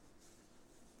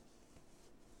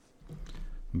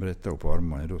Bretta opp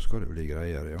armene, da skal det bli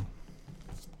greier, ja.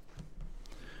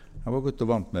 Det var godt og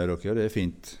varmt med dere, det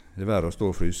fint. Det verre å stå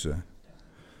og fryse.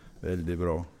 Veldig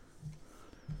bra.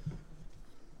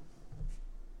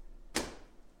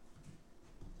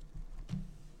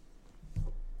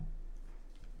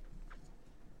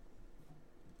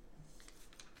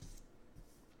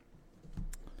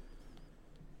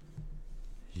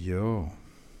 Ja,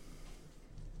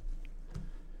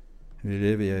 vi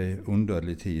lever i en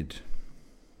underlig tid.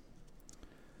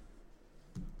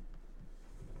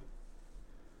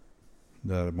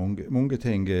 Der mange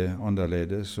ting er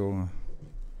annerledes, og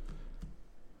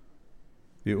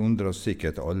vi undrer oss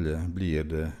sikkert alle, blir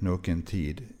det noen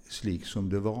tid slik som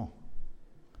det var?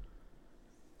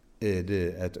 Er det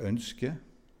et ønske?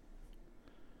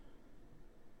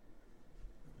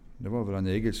 Det var vel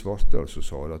en Egil Svartdal som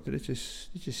sa det, at det er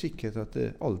ikke sikkert at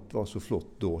alt var så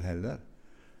flott da heller.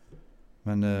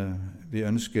 Men vi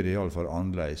ønsker det i alle fall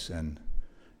annerledes enn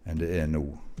det er nå.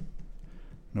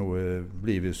 Nå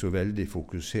blir vi så veldig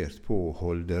fokusert på å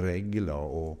holde regler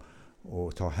og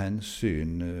ta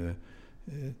hensyn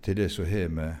til det som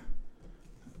har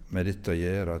med dette å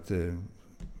gjøre. At,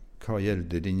 hva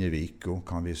gjelder denne vika?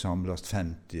 Kan vi samles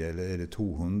 50, eller er det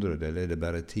 200, eller er det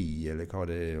bare 10, eller hva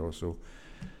det er?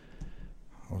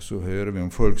 Og så hører vi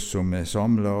om folk som er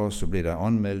samlet, og så blir de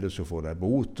anmeldt, og så får de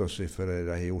bot, og så for de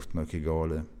har gjort noe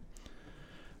gale.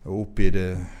 Og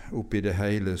oppi det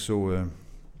hele så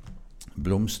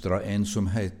blomstrer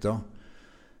ensomheten,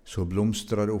 så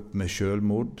blomstrer det opp med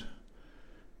selvmord.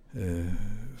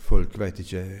 Folk vet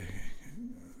ikke,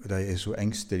 de er så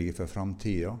engstelige for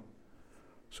fremtiden,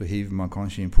 så hiver man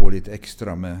kanskje inn på litt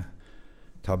ekstra med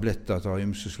tabletter av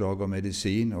ymse slag av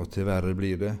medisin, og til verre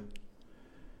blir det.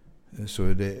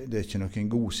 Så det er ikke noen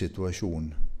god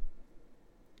situasjon.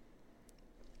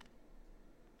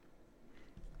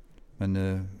 Men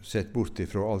sett bort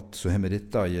ifra alt som har med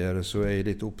dette å gjøre, så er jeg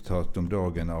litt opptatt om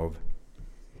dagen av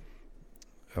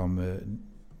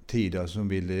tida som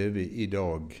vi lever i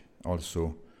dag,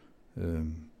 altså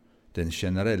den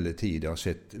generelle tida,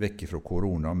 sett vekk fra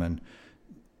korona, men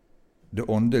det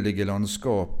åndelige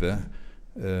landskapet,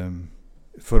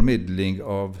 formidling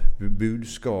av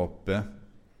budskapet,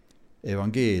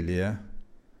 evangeliet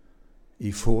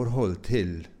i forhold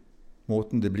til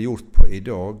måten det blir gjort på i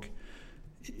dag,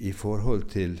 i forhold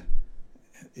til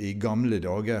i gamle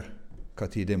dager, hva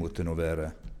tid det måtte nå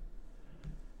være.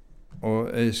 Og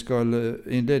jeg skal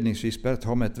innledningsvis bare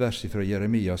ta med et vers fra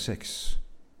Jeremia 6.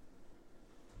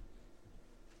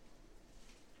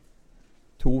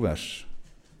 2 vers.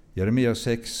 Jeremia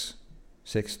 6,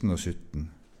 16 og 17.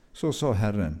 Så sa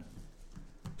Herren,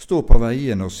 stå på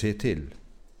veien og se til.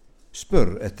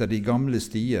 Spør etter de gamle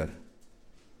stier.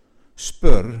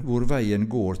 Spør hvor veien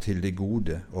går til det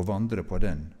gode, og vandre på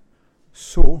den.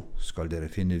 Så skal dere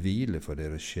finne hvile for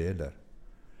deres sjeler.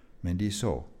 Men de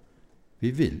sa, vi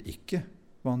vil ikke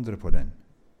vandre på den.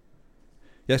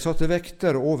 Jeg satte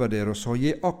vektere over dere og sa,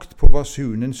 gi akt på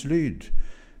basunens lyd.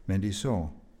 Men de sa,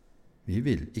 vi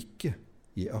vil ikke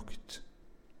gi akt.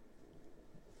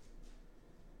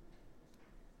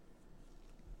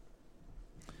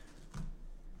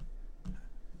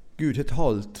 Gud har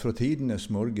talt fra tidenes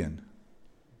morgen.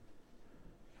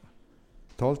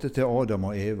 Talte til Adam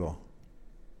og Eva.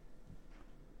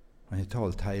 Han har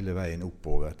talt hele veien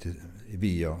oppover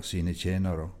via sine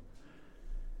tjenere,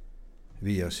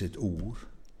 via sitt ord.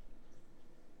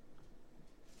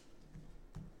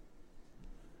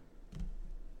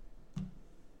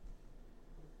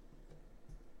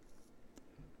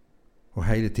 Og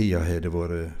hele tida har det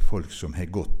vært folk som har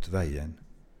gått veien,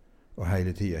 og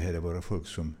hele tida har det vært folk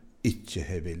som ikke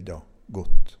har vilda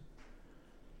godt.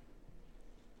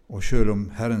 Og selv om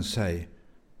Herren sier,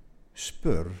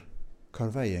 spør hva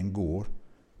veien går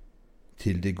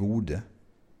til det gode,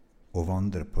 og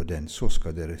vandre på den, så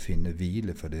skal dere finne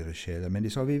hvile for deres sjeler. Men de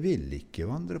sa, vi vil ikke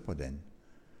vandre på den.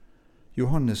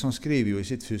 Johannes han skriver jo i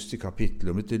sitt første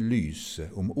kapittel om dette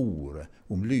lyset, om ordet,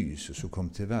 om lyset som kom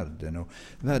til verden. Og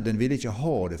verden ville ikke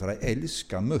ha det, for de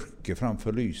elsker mørket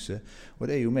framfor lyset. Og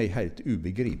det er jo meg helt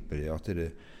ubegripelig at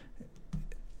det,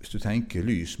 hvis du tenker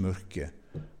lys, mørke,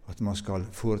 at man skal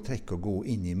foretrekke å gå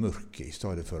inn i mørket i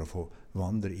stedet for å få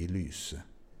vandre i lyset.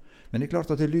 Men det er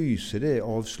klart at det lyset, det er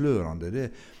avslørende,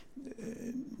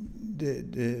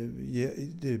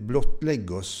 det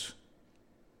blottlegger oss.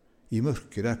 I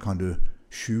mørket der kan du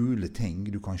skjule ting,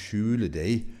 du kan skjule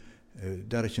deg.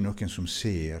 Der er ikke noen som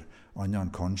ser, annet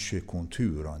enn kanskje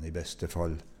konturene i beste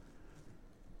fall.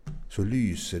 Så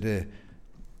lyset,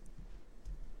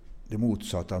 det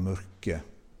motsatte av mørket.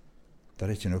 Der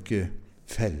er ikke noe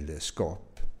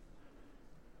fellesskap.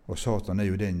 Og Satan er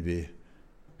jo den vi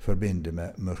forbinder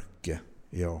med mørke,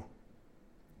 ja.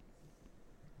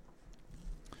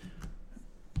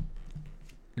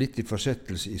 Litt i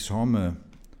forsettelse i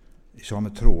samme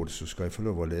tråd så skal jeg få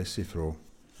lov å lese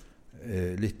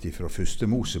litt ifra første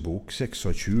Mosebok,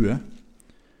 26.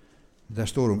 Der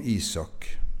står om Isak.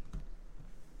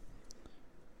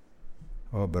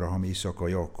 Abraham, Isak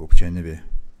og Jakob kjenner vi.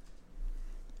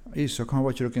 Isak han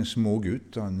var ikke noen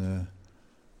smågutt, han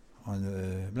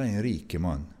ble en rik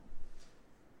mann.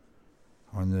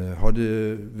 Han hadde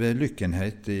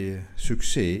vellykkenhet i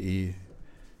suksess i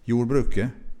jordbruket,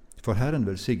 for Herren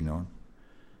velsigna han.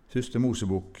 Første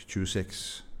Mosebok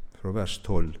 26, fra vers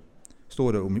 12,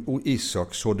 står det om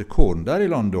Isak sådde korn der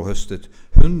i landet og høstet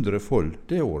 100 fold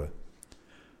det året.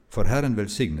 For Herren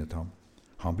velsignet ham.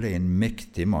 Han ble en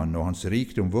mektig mann, og hans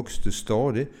rikdom vokste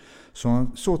stadig, så han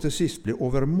så til sist ble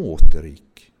overmåte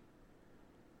rik.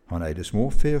 Han eide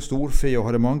småfe og storfe og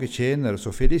hadde mange tjenere,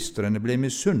 så filistrene ble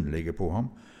misunnelige på ham,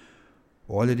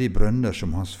 og alle de brønner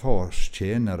som hans fars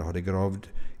tjenere hadde gravd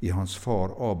i hans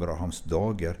far Abrahams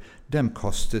dager, dem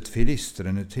kastet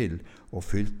filistrene til og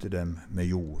fylte dem med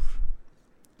jord.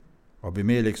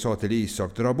 Abimelek sa til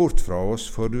Isak, dra bort fra oss,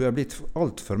 for du er blitt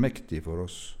alt for mektig for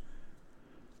oss.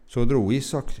 Så dro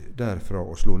Isak derfra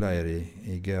og slo leir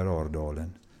i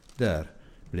Gerardalen. Der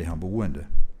ble han boende.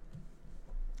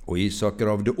 Og Isak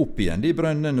gravde opp igjen de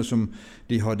brønnene som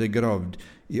de hadde gravd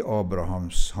i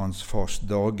Abrahams, hans fars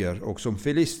dager, og som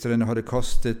filistrene hadde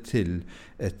kastet til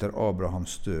etter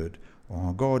Abrahams død, og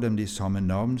han ga dem de samme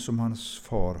navn som hans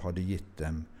far hadde gitt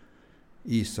dem.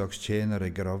 Isaks tjenere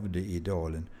gravde i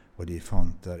dalen, og de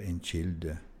fant der en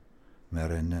kilde med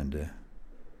rennende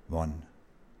vann.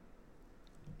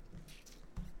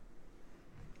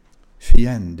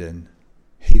 Fienden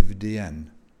hivde igjen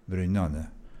brønnene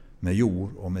med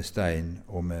jord og med stein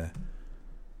og med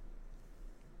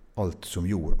alt som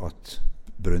gjorde at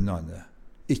brønnene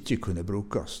ikke kunne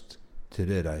brukes til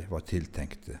det de var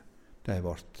tiltenkte. De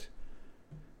ble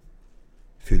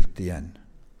fylt igjen.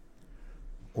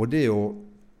 Og det å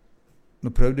Nå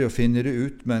prøvde jeg å finne det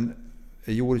ut, men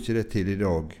jeg gjorde ikke det til i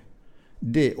dag.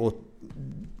 Det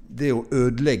å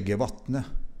ødelegge vattnet,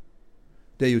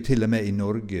 det er jo til og med i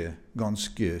Norge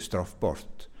ganske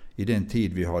straffbart. I den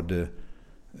tid vi hadde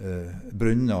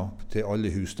brunner til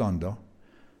alle husstander,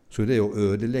 så det å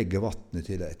ødelegge vattnet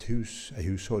til et hus, en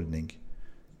husholdning,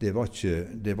 det var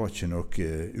ikke noe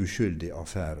uskyldig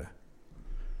affære.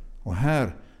 Og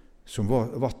her, som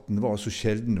vatten var så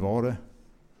sjelden vare,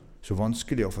 så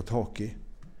vanskelig å få tak i,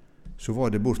 så var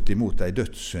det bortimot ei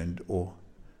dødssynd å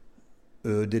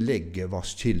ødelegge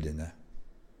vasskildene.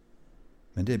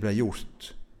 Men det ble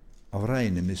gjort av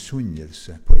rene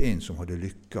misunnelse på en som hadde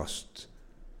lykkes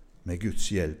med Guds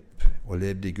hjelp og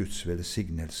levde i Guds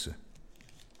velsignelse.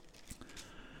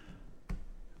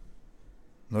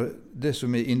 Når det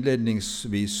som jeg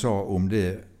innledningsvis sa om det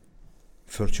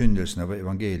forkynnelsen av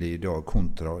evangeliet i dag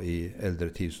kontra i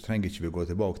eldre tid, så trenger ikke vi gå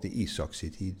tilbake til Isaks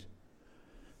tid.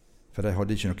 For de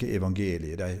hadde ikke noe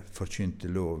evangelie, de forkynte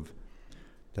lov,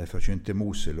 de forkynte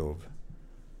Moselov.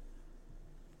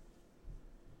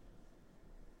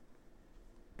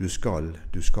 Du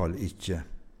skal ikke.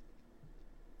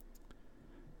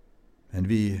 Men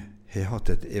vi har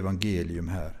hatt et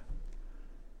evangelium her,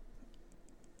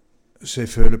 så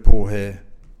jeg føler på å ha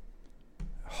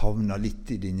havna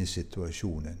litt i denne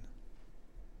situasjonen.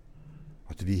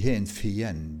 At vi har en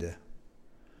fiende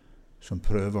som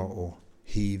prøver å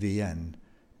hive igjen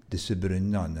disse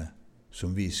brønnene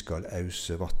som vi skal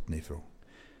ause vann ifra.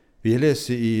 Vi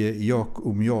leser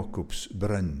om Jakobs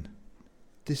brønn.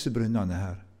 Disse brønnene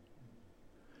her,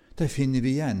 de finner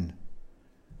vi igjen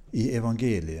i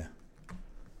evangeliet,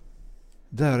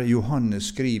 der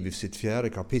Johannes skriver i sitt 4.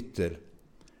 kapittel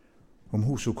om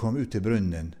hun som kom ut til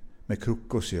brønnen med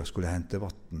krukka si og skulle hente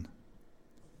vann.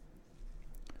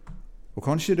 Og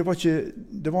kanskje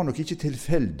det var nok ikke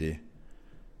tilfeldig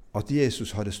at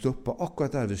Jesus hadde stoppet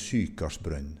akkurat der ved Sykars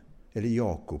brønn, eller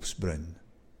Jakobs brønn.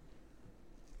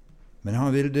 Men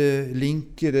han ville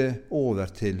linke det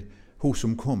over til hun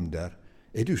som kom der.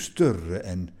 Er du større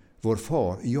enn vår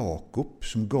far Jakob,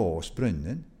 som ga oss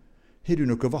brønnen? Har du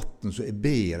noe vann som er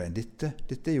bedre enn dette?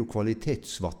 Dette er jo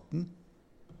kvalitetsvann.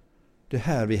 Det er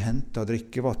her vi henter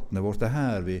drikkevannet vårt, det er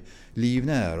her vi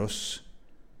livnærer oss.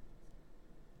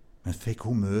 Men fikk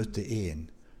hun møte en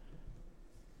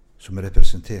som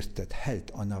representerte et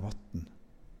helt annet vann.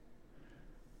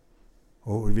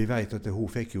 Og vi vet at hun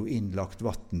fikk jo innlagt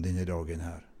vann denne dagen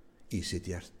her, i sitt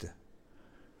hjerte.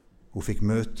 Hun fikk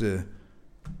møte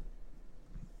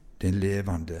den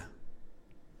levende.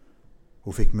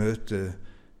 Hun fikk møte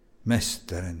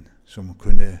Mesteren, som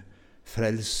kunne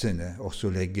frelsende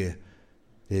også legge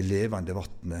det levende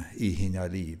vattnet i hennes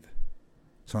liv,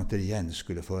 sånn at det igjen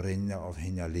skulle få renne av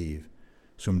hennes liv,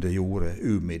 som det gjorde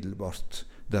umiddelbart,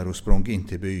 der hun sprang inn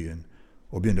til byen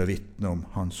og begynte å vitne om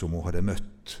han som hun hadde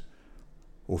møtt,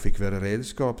 og fikk være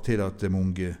redskap til at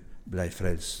mange ble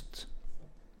frelst.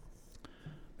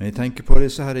 Men jeg tenker på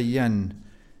disse her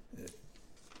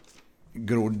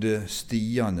gjengrodde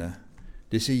stiene,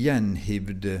 disse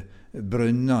gjenhivde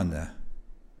brønnene.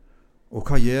 Og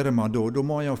hva gjør man da? Da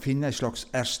må man jo finne en slags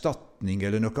erstatning,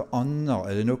 eller noe annet,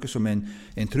 eller noe som en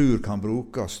tror kan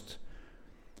brukes.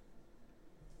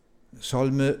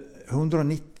 Salme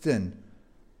 119,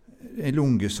 en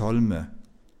lang salme,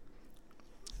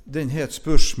 den har et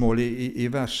spørsmål i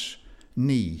vers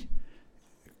 9.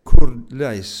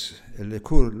 Hvordan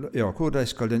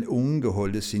skal den unge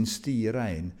holde sin sti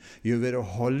rein? Jo, ved å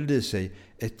holde seg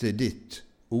etter ditt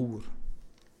ord.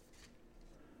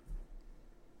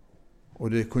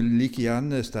 Og det kunne like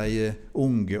gjerne steie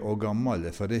unge og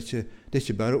gamle, for det er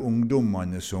ikke bare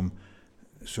ungdommene som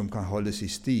kan holde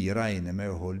sin sti reine med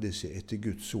å holde seg etter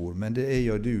Guds ord, men det er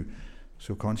jo du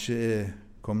som kanskje er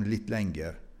kommet litt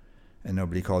lenger enn å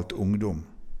bli kalt ungdom.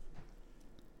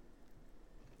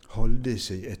 Holde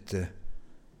seg etter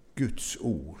Guds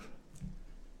ord.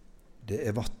 Det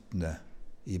er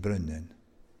vattnet i brønnen.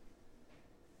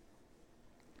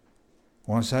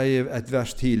 Og han sier et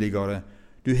vers tidligere,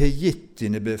 du har gitt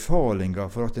dine befalinger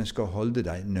for at en skal holde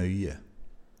deg nøye.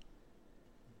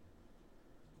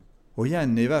 Og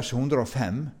igjen i vers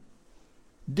 105,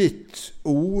 ditt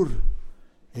ord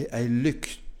er ei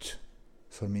lykt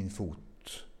for min fot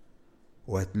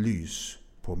og et lys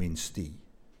på min sti.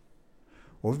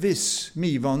 Og hvis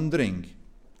min vandring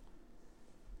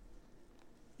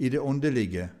i det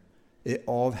åndelige er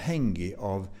avhengig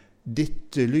av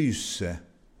dette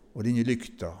lyset og denne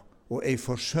lykta, og jeg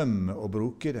forsømmer å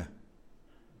bruke det,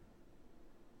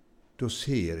 da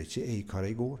ser ikke jeg hvor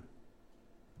jeg går.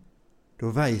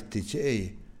 Da veit ikke jeg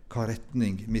hva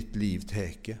retning mitt liv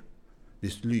teker,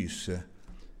 hvis lyset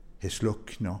har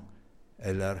slokna,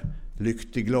 eller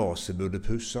lykteglaset burde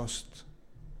pussast,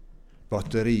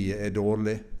 batteriet er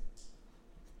dårlig.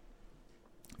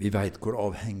 Vi veit hvor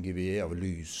avhengig vi er av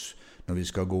lys når vi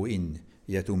skal gå inn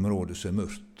i et område som er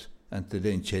mørkt, enten det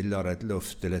er en kjeller, et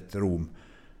loft eller et rom.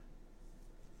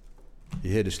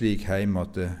 Jeg har det slik hjemme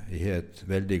at jeg har et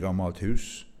veldig gammelt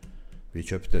hus. Vi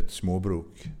kjøpte et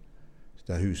småbruk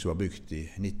der huset var bygd i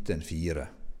 1904.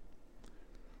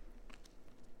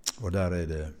 Og der er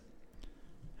det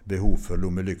behov for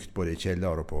lommelykt både i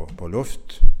kjeller og på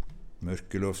loft,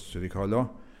 mørkeloft som vi kaller.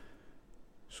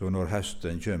 Så når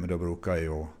høsten kommer, da bruker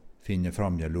jeg å finne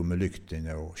fram de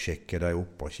lommelyktene og sjekke dem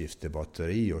opp og skifte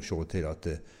batteri og se til at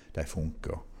de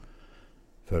funker.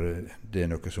 For det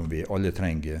er noe som vi alle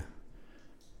trenger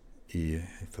i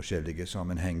forskjellige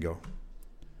sammenhenger.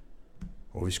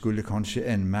 Og vi skulle kanskje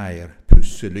enn mer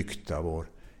pusse lykta vår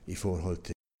i forhold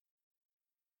til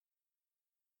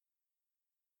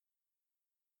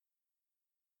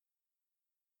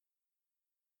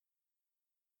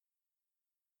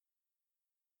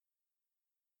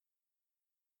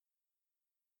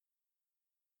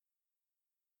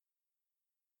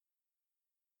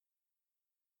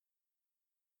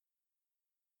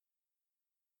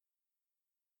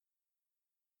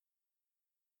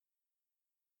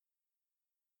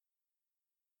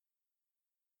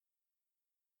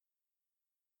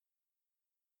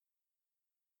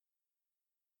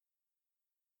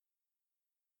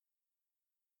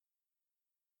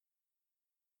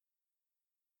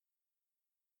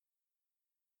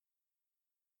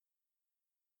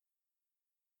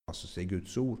seg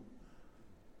Guds ord.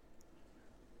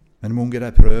 Men mange de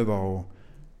prøver å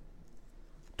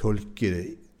tolke det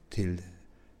til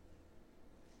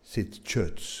sitt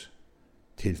kjøtts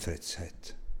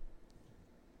tilfredshet.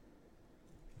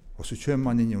 Og så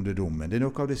kommer man inn under dommen. Det er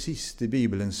noe av det siste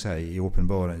Bibelen sier i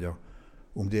åpenbaringen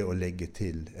om det å legge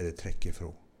til eller trekke fra.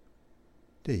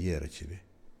 Det gjør ikke vi.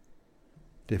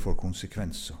 Det får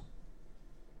konsekvenser.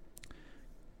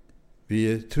 Vi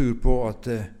tror på at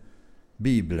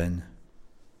Bibelen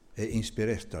er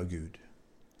inspirert av Gud.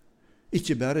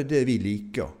 Ikke bare det vi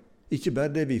liker, ikke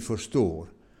bare det vi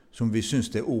forstår, som vi syns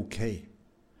er ok,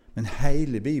 men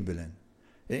hele Bibelen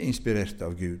er inspirert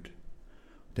av Gud.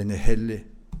 Den er hellig,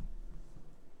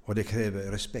 og det krever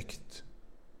respekt.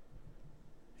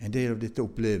 En del av dette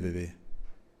opplever vi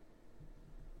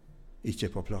ikke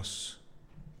på plass.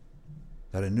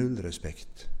 Det er null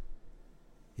respekt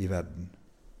i verden.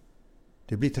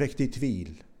 Det blir trekt i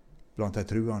tvil blant de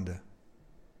truende.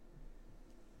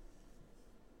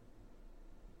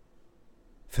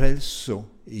 Frelsa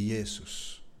i Jesus.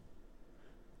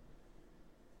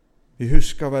 Vi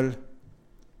husker vel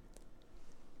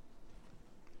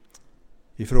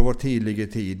ifra vår tidlige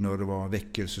tid når det var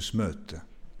vekkelsesmøte.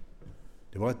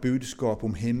 Det var et budskap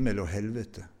om himmel og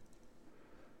helvete.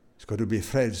 Skal du bli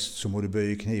frelst, så må du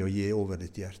bøye kne og gi over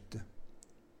ditt hjerte.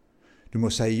 Du må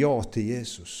si ja til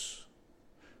Jesus.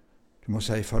 Du må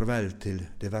si farvel til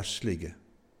det verslige.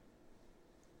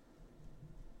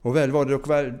 Og vel var det nok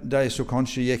vel de som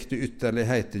kanskje gikk til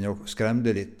ytterligheten og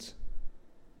skremte litt,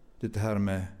 dette her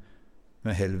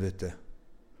med helvete.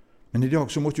 Men i dag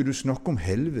så må ikke du snakke om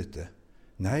helvete.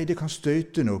 Nei, det kan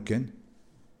støyte noen.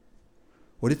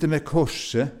 Og dette med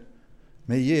korset,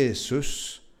 med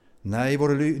Jesus, nei,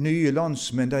 våre nye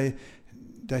landsmenn,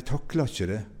 de takler ikke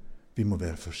det. Vi må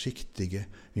være forsiktige,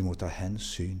 vi må ta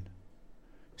hensyn.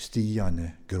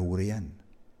 Stiene gror igjen.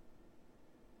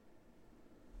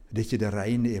 Det er ikke det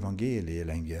rene evangeliet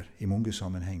lenger i mange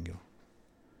sammenhenger.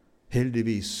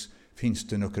 Heldigvis finnes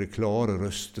det noen klare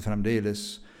røster fremdeles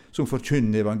som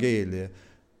forkynner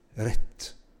evangeliet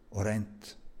rett og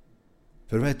rent.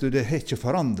 For vet du, det har ikke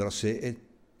forandret seg et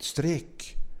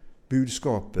strek,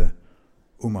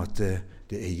 budskapet om at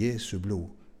det er Jesu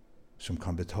blod som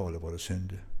kan betale våre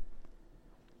synder.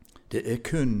 Det er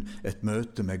kun et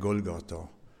møte med Golgata,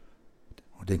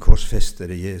 og den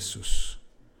korsfestede Jesus,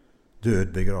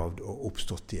 død, begravd og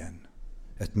oppstått igjen.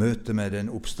 Et møte med den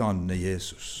oppstandende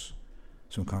Jesus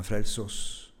som kan frelse oss.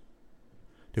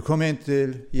 Det kom en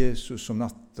til Jesus om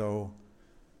natta og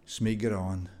smigret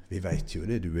han. Vi vet jo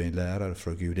det, du er en lærer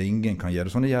fra Gud. Ingen kan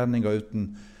gjøre sånne gjerninger uten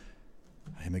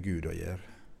med Gud å gjøre.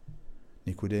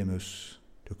 Nikodemus,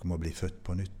 dere må bli født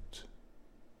på nytt.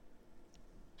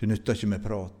 Det nytter ikke med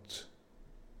prat.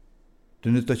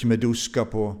 Det nytter ikke med dusker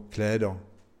på kleder.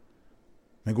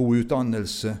 Med god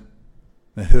utdannelse,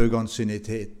 med høy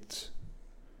ansiennitet.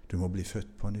 Du må bli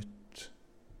født på nytt.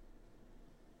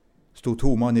 Stod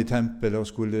 2 mann i tempelet og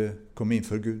skulle komme inn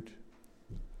for Gud.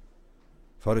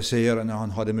 Fariseerne,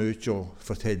 han hadde mye å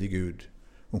fortelle Gud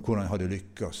om hvordan han hadde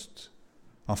lykkast.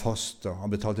 Han fastet,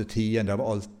 han betalte tiende av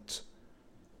alt.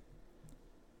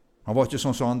 Han var ikke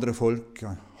sånn som andre folk,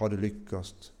 han hadde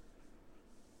lykkast.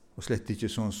 Og slett ikke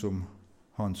sånn som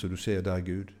han som du ser der,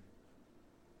 Gud.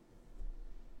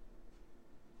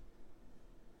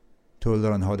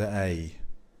 Tolleren hadde ei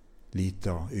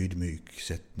lita ydmyk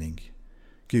setning.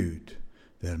 Gud,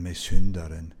 vær meg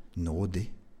synderen nådig.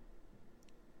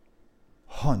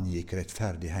 Han gikk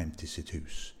rettferdig hjem til sitt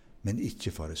hus, men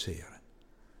ikke fariseeren,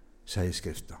 sier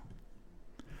Skrifta.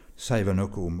 Sier vel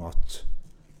noe om at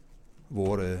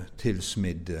våre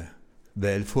tilsmidde,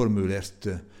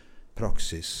 velformulerte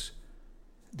praksis,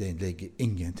 den legger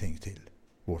ingenting til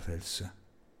vår frelse.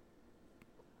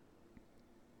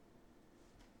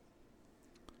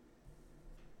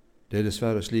 Det er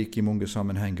dessverre slik i mange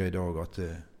sammenhenger i dag at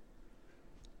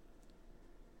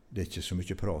det er ikke så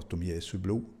mye prat om Jesu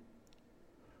blod,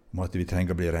 om at vi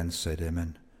trenger å bli renset i det,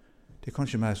 men det er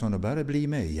kanskje mer sånn å bare bli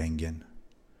med i gjengen.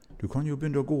 Du kan jo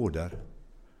begynne å gå der.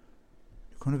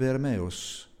 Du kan jo være med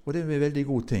oss, og det er en veldig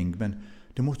god ting, men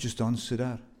det må ikke stanse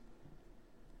der.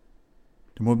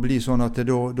 Det må bli sånn at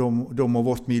da må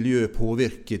vårt miljø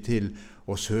påvirke til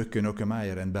å søke noe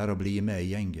mer enn bare å bli med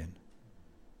i gjengen.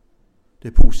 Det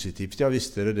er positivt, ja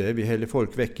visst er det. Vi holder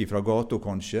folk vekk fra gata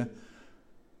kanskje,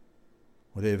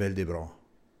 og det er veldig bra,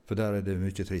 for der er det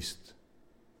mye trist.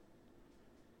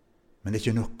 Men det er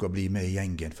ikke nok å bli med i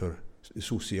gjengen for det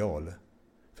sosiale,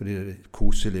 for det er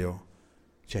koselig og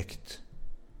kjekt.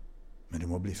 Men du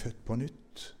må bli født på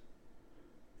nytt.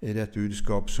 Er det et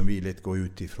budskap som vi litt går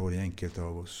ut ifra de enkelte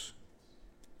av oss?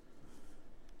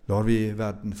 Lar vi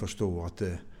verden forstå at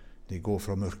det går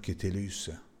fra mørket til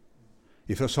lyset,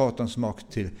 ifra Satans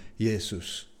makt til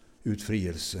Jesus,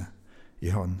 utfrielse i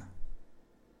Han.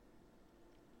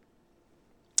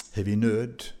 Har vi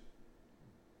nød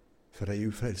for de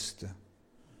ufrelste,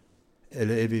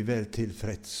 eller er vi vel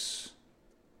tilfreds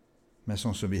med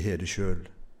sånn som vi har det sjøl?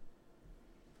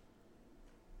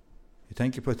 Jeg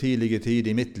tenker på tidlige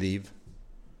tider i mitt liv,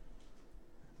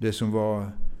 det som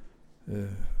var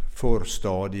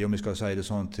forstadiet, om vi skal si det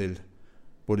sånn, til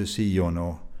både Sion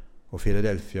og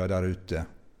Philadelphia der ute.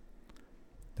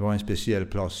 Det var en spesiell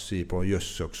plass på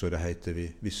Jøssok, så det heter.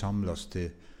 Vi samles til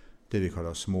det vi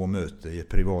kaller småmøte i et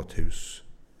privathus.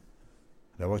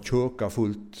 Det var tjåka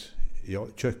fullt, ja,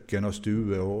 kjøkken og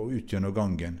stue og ut gjennom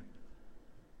gangen.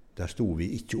 Der sto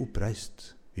vi ikke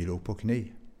oppreist, vi lå på kne.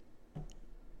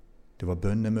 Det var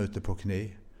bønnemøte på kne.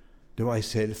 Det var ei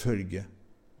selvfølge.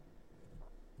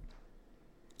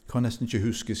 Jeg kan nesten ikke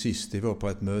huske sist jeg var på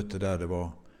et møte der det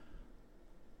var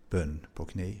bønn på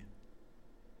kne.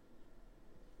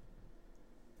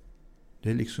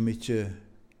 Det er liksom ikke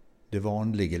det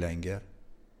vanlige lenger.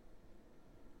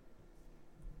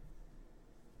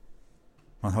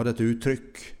 Man hadde et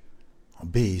uttrykk, å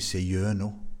be seg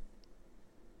gjennom.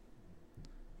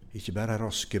 Ikke bare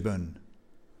raske bønn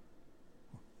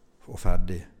og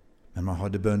ferdig, men man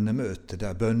hadde bønnemøte,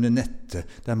 der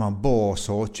bønnenettet, der man ba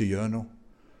saker gjennom.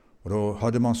 Og da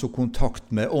hadde man så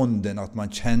kontakt med ånden at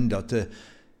man kjente at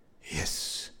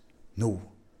yes, nå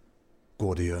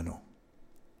går det gjennom.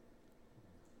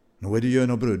 Nå er det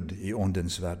gjennombrudd i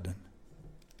åndens verden.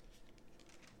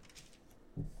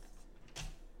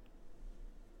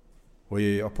 Og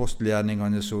i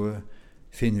apostelgjerningene så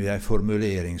finner vi en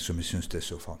formulering som jeg synes er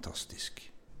så fantastisk.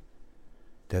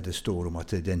 Der det står om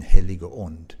at Den hellige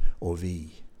ånd og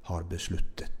vi har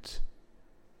besluttet.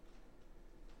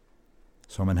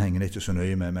 Sammenhengen er ikke så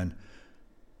nøye med, men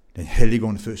Den hellige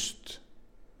ånd først.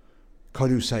 Hva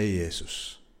du sier,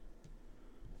 Jesus?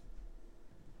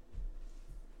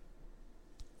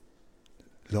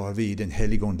 Lar vi Den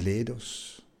hellige ånd lede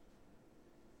oss?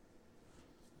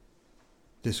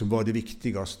 Det som var det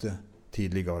viktigste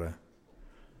tidligere,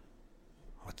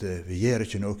 at vi gjør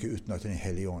ikke noe uten at Den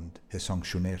hellige ånd har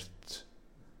sanksjonert,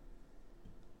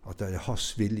 at det er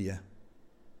hans vilje.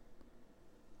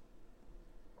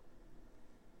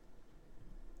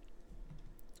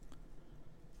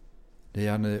 Det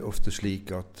er gjerne ofte slik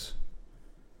at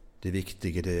det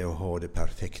viktige det er å ha det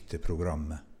perfekte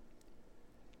programmet.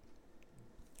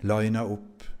 Lina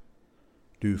opp,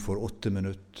 du får 8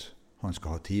 minutter, han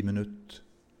skal ha 10 minutter,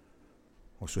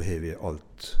 og så har vi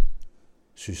alt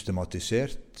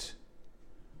systematisert.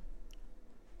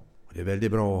 Og det er veldig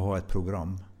bra å ha et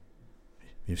program.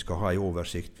 Vi skal ha en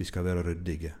oversikt, vi skal være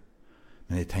ryddige.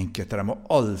 Men jeg tenker at det må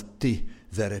alltid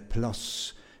være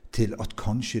plass til at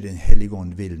kanskje Den hellige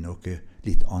ånd vil noe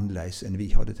litt annerledes enn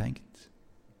vi hadde tenkt.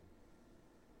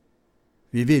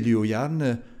 Vi vil jo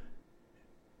gjerne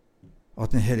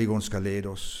at Den hellige ånd skal lede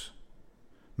oss,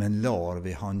 men lar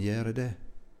vi han gjøre det?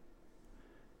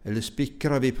 Eller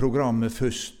spikrer vi programmet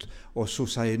først, og så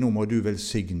sier nå må du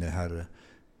velsigne, Herre,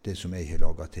 det som jeg har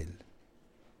laget til.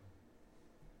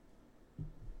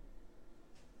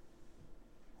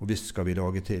 Og visst skal vi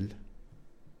lage til,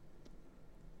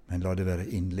 men la det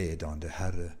være innledende,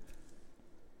 Herre.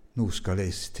 Nå skal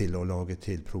jeg til å lage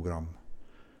til program.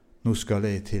 Nå skal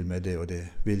jeg til med det og det.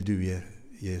 Vil du,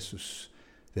 Jesus,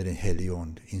 ved Den hellige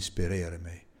ånd, inspirere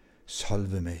meg,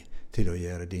 salve meg til å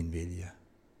gjøre din vilje.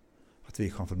 At vi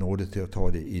kan få nåde til å ta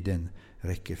det i den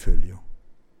rekkefølgen.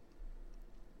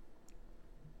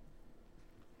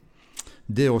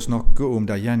 Det å snakke om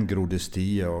de gjengrodde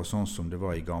stier, og sånn som det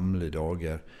var i gamle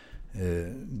dager,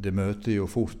 det møter jo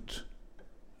fort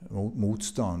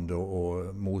motstand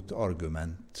og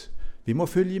motargument. Vi må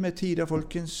følge med tida,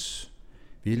 folkens.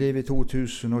 Vi lever i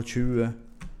 2020,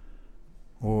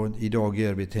 og i dag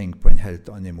gjør vi ting på en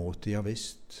helt annen måte, ja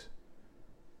visst.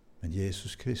 Men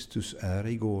Jesus Kristus er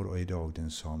i går og i dag den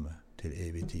samme til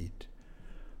evig tid.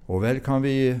 Og vel kan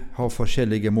vi ha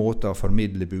forskjellige måter å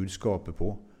formidle budskapet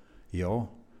på, ja,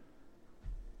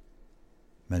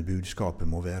 men budskapet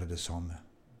må være det samme.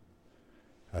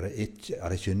 Er det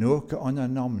ikke noe annet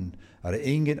navn, er det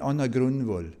ingen annen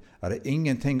grunnvoll, er det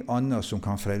ingenting annet som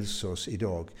kan frelse oss i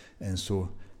dag enn så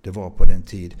det var på den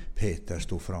tid Peter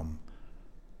stod fram,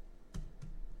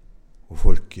 og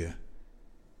folket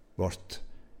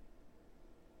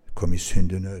kom i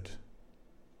syndenød.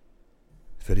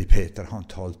 Fordi Peter han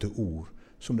talte ord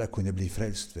som de kunne bli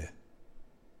frelst ved,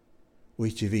 og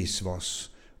ikke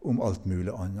visvas om alt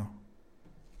mulig annet.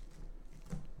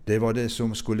 Det var det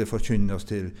som skulle forkynnes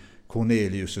til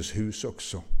Kornelius' hus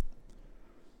også.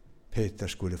 Peter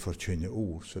skulle forkynne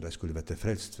ord, så de skulle bli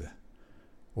frelst ved.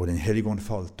 Og Den hellige ånd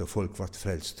falt, og folk ble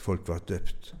frelst, folk ble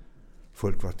døpt,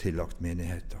 folk ble tillagt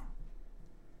menigheter.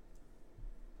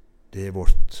 Det er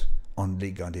vårt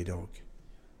anliggende i dag.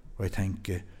 Og jeg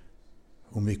tenker,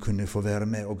 om vi kunne få være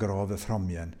med og grave fram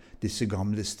igjen disse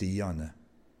gamle stiene,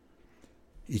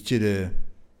 ikke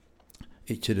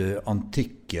det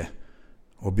antikke,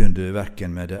 og begynte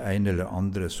hverken med det ene eller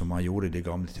andre som man gjorde i Det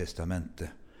gamle testamentet.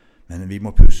 Men vi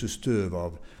må pusse støv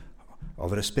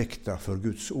av respekter for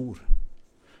Guds ord.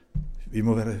 Vi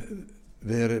må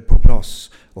være på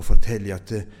plass og fortelle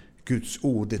at Guds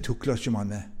ord, det tukler ikke man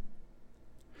med.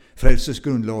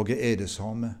 Frelsesgrunnlaget er det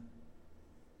samme.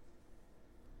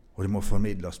 Og det må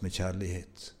formidles med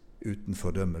kjærlighet, uten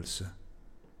fordømmelse.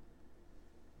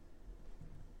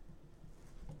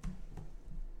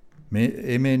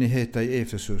 I menigheten i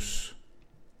Efesus,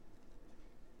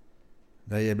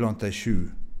 de er blant de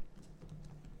 7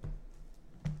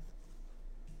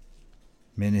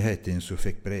 menighetene som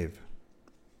fikk brev.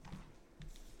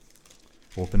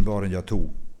 Åpenbaringen 2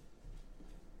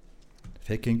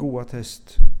 fikk en god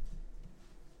attest.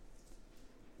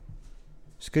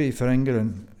 Skriv til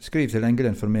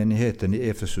engelen for menigheten i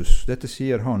Efesus. Dette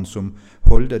sier han som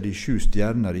holder de 7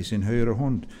 stjerner i sin høyre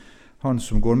hånd, han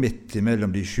som går midt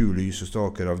imellom de 7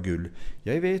 lysestaker av gull.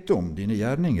 Jeg vet om dine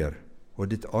gjerninger og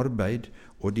ditt arbeid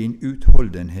og din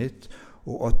utholdenhet,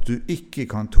 og at du ikke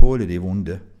kan tåle de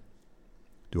vonde.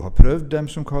 Du har prøvd dem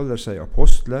som kaller seg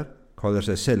apostler, kaller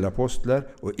seg selv apostler,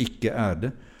 og ikke er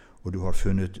det, og du har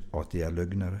funnet at de er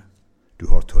løgnere. Du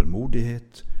har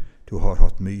tålmodighet, du har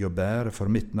hatt mye å bære for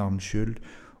mitt navns skyld,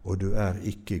 og du er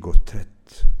ikke gått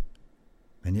trett.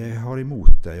 Men jeg har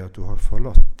imot deg at du har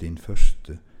forlatt din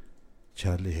første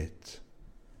kjærlighet.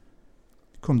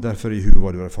 Kom derfor i hu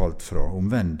hva du har falt fra,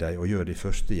 omvend deg og gjør de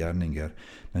første gjerninger,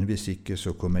 men hvis ikke,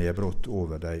 så kommer jeg brått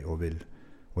over deg og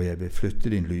jeg vil flytte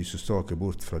din lysestake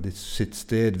bort fra sitt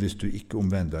sted hvis du ikke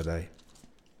omvender deg.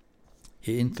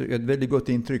 Et veldig godt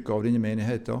inntrykk av denne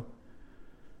menigheten.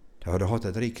 De hadde hatt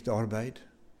et rikt arbeid.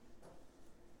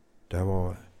 De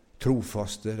var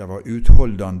trofaste, de var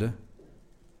utholdende.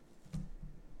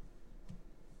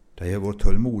 De har vært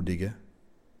tålmodige,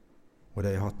 og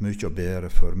de har hatt mye å bære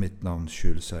for mitt navns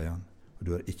skyld, sier han, og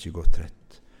du har ikke gått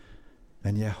rett.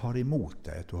 Men jeg har imot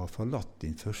deg at du har forlatt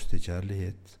din første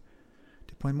kjærlighet.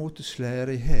 Det på en måte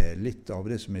slår i hjel litt av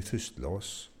det som jeg først la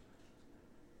oss.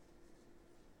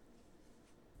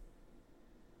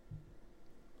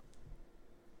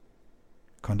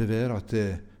 Kan det være at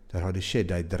der hadde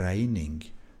skjedd ei dreining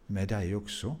med deg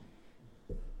også?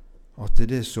 At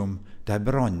det som de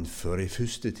brann for i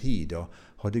første tida,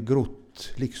 hadde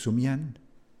grått liksom igjen?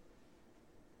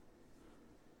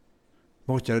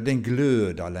 Var ikke den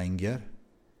gløda lenger?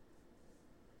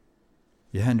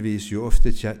 Jeg henviser jo ofte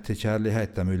til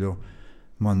kjærligheten mellom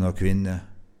mann og kvinne,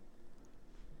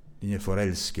 denne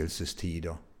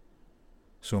forelskelsestida,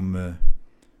 som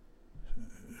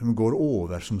går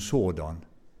over som sådan.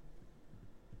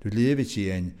 Du lever ikke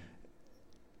i en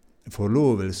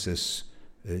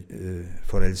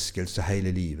forlovelsesforelskelse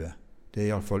hele livet. Det er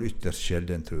iallfall ytterst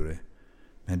sjelden, tror jeg.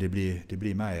 Men det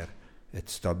blir mer et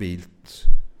stabilt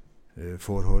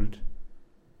forhold.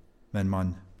 Men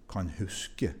man kan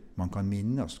huske, man kan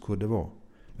minnes hvor det var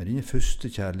med denne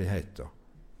første kjærligheten.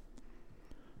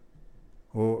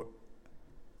 Og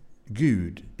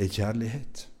Gud er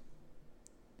kjærlighet.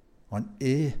 Han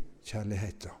er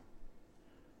kjærligheten.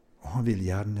 Og han vil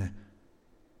gjerne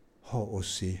ha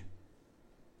oss i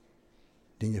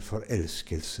denne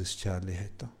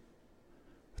forelskelseskjærligheten.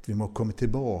 At vi må komme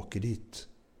tilbake dit,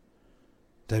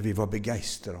 der vi var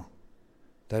begeistret,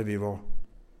 der vi var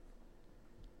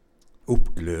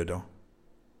oppgløda.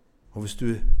 Og hvis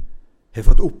du har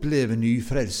fått oppleve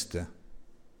nyfrelste,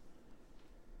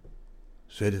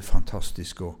 så er det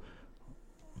fantastisk å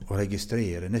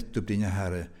registrere nettopp denne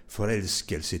her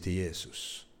forelskelse til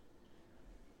Jesus.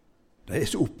 De er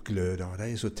så oppgløda, de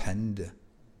er så tende.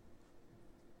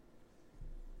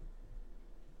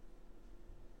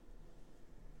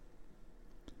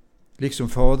 Liksom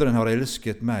Faderen har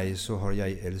elsket meg, så har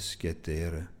jeg elsket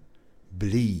dere.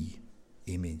 Bli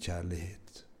i min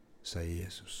kjærlighet, sier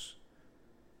Jesus.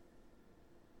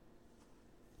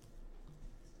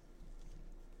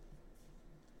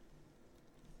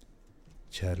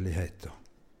 Kjærligheten.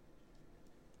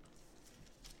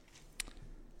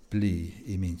 Bli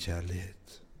i min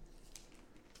kjærlighet.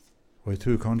 Og jeg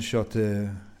tror kanskje at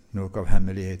noe av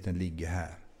hemmeligheten ligger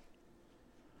her.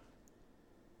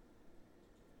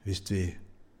 Hvis vi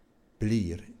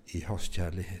blir i hans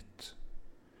kjærlighet,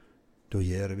 da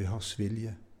gjør vi hans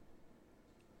vilje.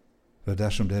 For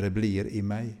dersom dere blir i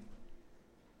meg,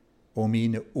 og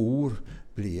mine ord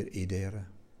blir i dere,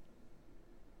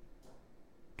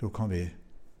 da kan vi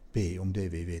be om det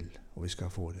vi vil, og vi skal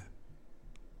få det.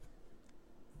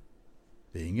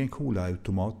 Det er ingen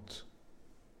colaautomat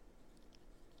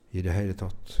i det hele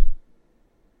tatt.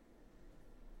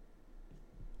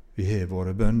 Vi har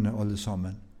våre bønner alle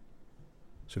sammen,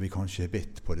 så vi kanskje har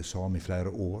bedt på det samme i flere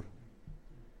år.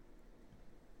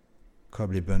 Hva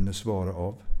blir bønnesvaret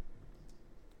av?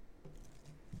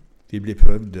 Vi blir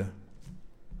prøvde.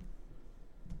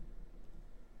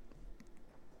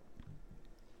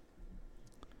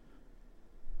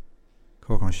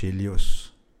 Hva kan skilje oss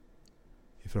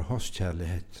fra hans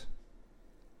kjærlighet?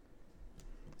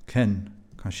 Hvem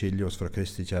kan skilje oss fra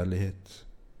Kristi kjærlighet?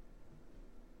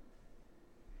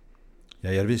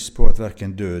 Jeg er viss på at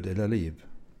hverken død eller liv,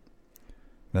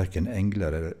 hverken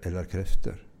engler eller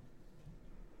krefter,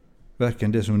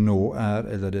 hverken det som nå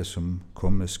er eller det som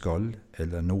komme skal,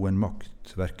 eller noen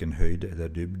makt, hverken høyde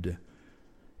eller dybde,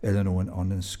 eller noen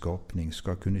annen skapning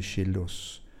skal kunne skille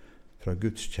oss fra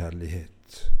Guds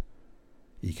kjærlighet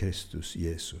i Kristus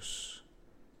Jesus,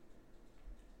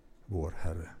 vår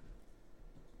Herre.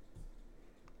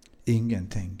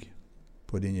 Ingenting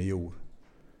på denne jord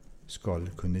skal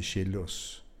kunne skille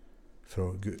oss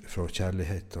fra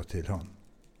kjærligheten til Han.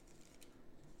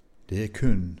 Det er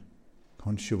kun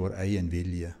kanskje vår egen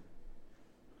vilje.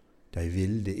 De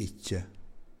ville ikke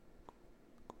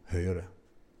høre.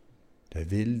 De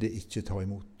ville ikke ta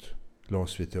imot,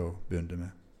 las vi til å begynne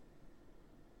med.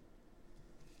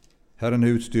 Herren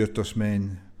har utstyrt oss med en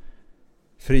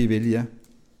fri vilje,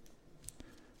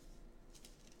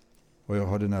 og jeg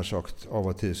hadde nær sagt, av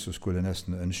og til så skulle jeg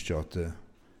nesten ønske at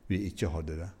vi ikke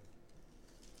hadde det.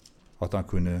 At Han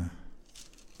kunne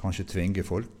kanskje tvinge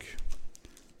folk,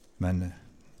 men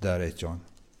der er ikke Han.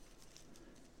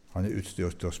 Han har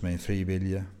utstyrt oss med en fri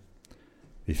vilje.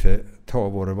 Vi får ta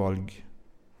våre valg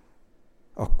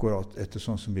akkurat etter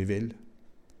sånn som vi vil,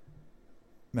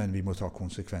 men vi må ta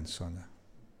konsekvensene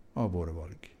av våre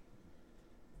valg.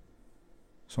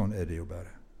 Sånn er det jo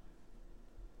bare.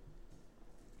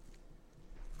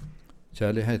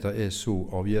 Kjærligheten er så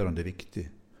avgjørende viktig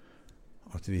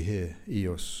at vi har i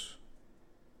oss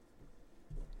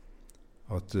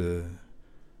at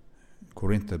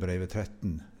Korinterbrevet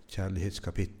 13,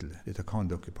 kjærlighetskapittel, dette kan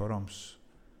dere på rams.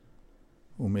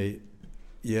 Om jeg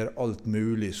gjør alt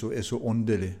mulig som er så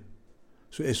åndelig,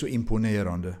 som er så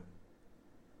imponerende,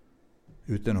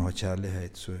 uten å ha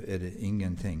kjærlighet, så er det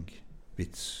ingenting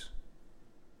vits.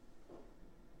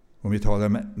 Om vi taler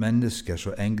med mennesker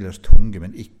som englers tunge,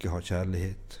 men ikke har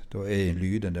kjærlighet, da er en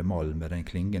lydende malm med den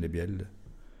klingende bjelle.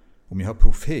 Om jeg har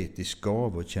profetisk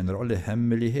gave og kjenner alle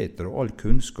hemmeligheter og all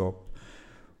kunnskap,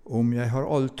 om jeg har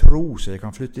all tro så jeg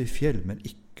kan flytte i fjell, men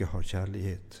ikke har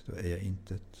kjærlighet, da er jeg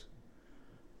intet.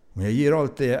 Om jeg gir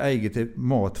alt det jeg eier til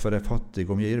mat for de fattige,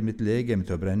 om jeg gir mitt legeme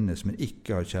til å brennes, men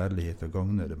ikke har kjærlighet, da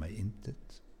gagner det meg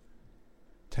intet.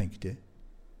 Tenk det.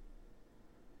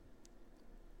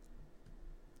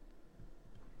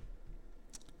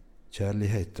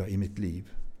 Kjærligheten i mitt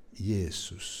liv,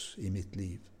 Jesus i mitt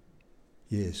liv,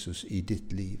 Jesus i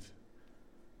ditt liv,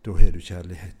 da har du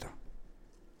kjærligheten.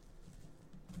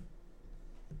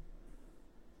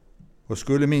 Og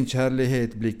skulle min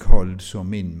kjærlighet bli kald, så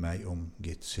minn meg om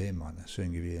Getsemane,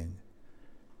 synger vi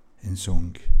en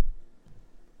sang.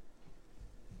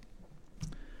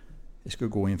 Jeg skal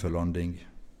gå inn for landing.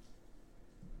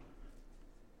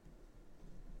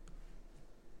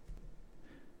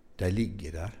 De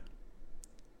ligger der,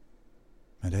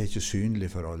 men de er ikke synlige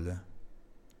for alle.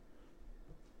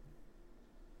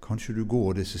 Kanskje du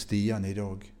går disse stiene i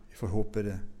dag. Jeg får håpe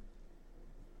det.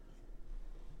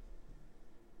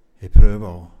 Jeg prøver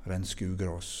å renske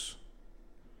ugras.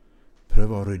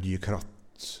 Prøver å rydde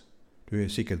kratt. Du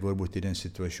har sikkert vært borte i den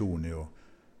situasjonen å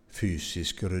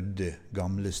fysisk rydde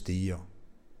gamle stier.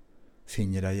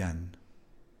 Finne dem igjen.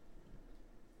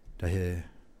 De har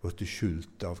blitt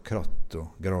skjult av kratt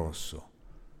og gras,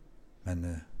 men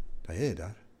de er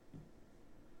der.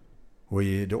 Og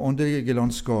i det åndelige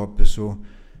landskapet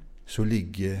så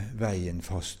ligger veien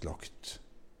fastlagt.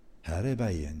 Her er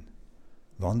veien.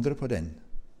 Vandre på den.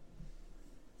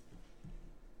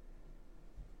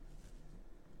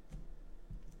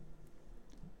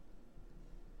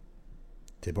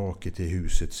 Tilbake til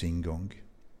husets inngang.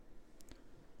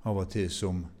 Av og til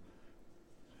som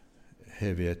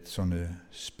har vi et sånne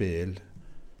spel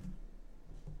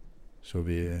så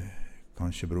vi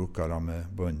kanskje bruker det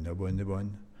med bånd og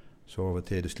bånd. Så av og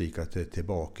til er det slik at det er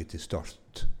tilbake til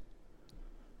start,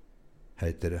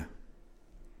 heter det.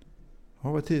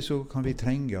 Av og til så kan vi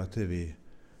trenge at vi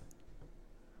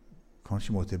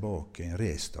kanskje må tilbake, en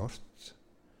restart.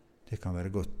 Det kan være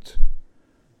godt.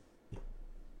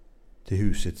 Til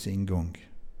husets inngang,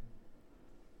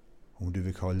 om du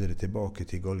vil kalle det tilbake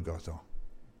til Golgata.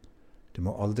 Det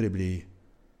må aldri bli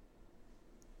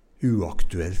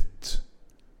uaktuelt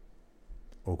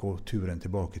å gå turen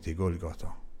tilbake til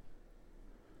Golgata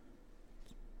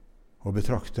og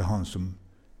betrakte Han som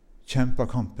kjempa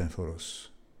kampen for oss.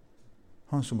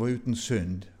 Han som var uten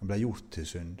synd, han ble gjort til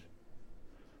synd.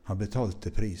 Han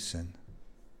betalte prisen.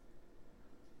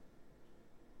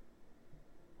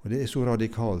 Og det er så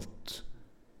radikalt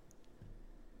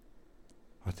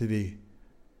at vi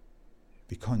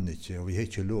kan ikke, og vi har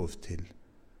ikke lov til,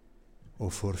 å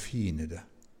forfine det.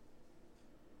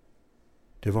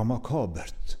 Det var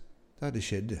makabert der det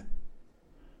skjedde.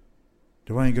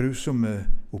 Det var en grusom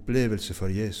opplevelse for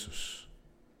Jesus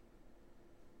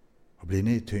å bli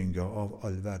nedtynget av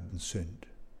all verdens synd.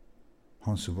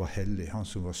 Han som var hellig, han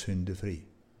som var syndefri.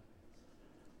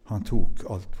 Han tok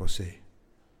alt på seg.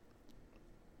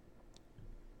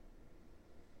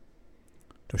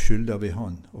 Da skylder vi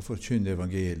Han å forkynne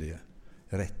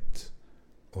evangeliet rett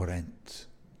og rent,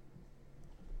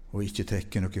 og ikke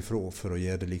trekke noe fra for å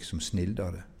gjøre det liksom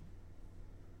snillere.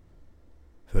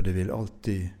 For det vil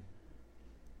alltid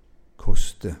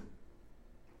koste.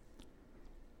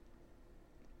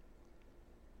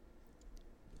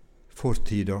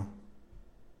 Fortida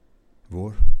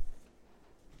vår.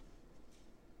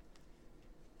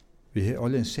 Vi har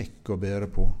alle en sekk å bære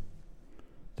på,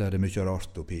 der det er mye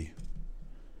rart oppi,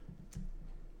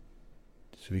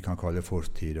 så vi kan kalle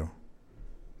fortida.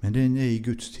 Men den er i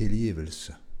Guds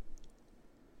tilgivelse,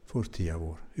 fortida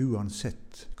vår,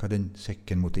 uansett hva den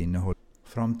sekken måtte inneholde.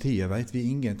 Framtida veit vi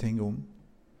ingenting om,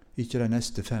 ikke de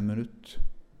neste 5 minutter,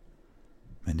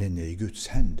 men den er i Guds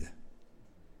hender.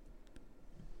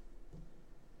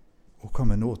 Og hva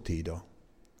med nåtida,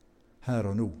 her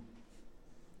og nå?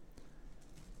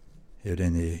 Ja,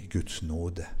 den er Guds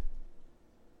nåde.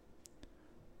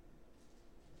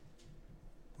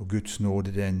 Og Guds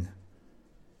nåde, den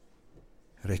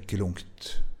rekker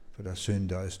langt, for der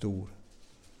synda er stor,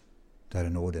 der er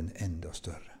nåden enda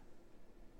større.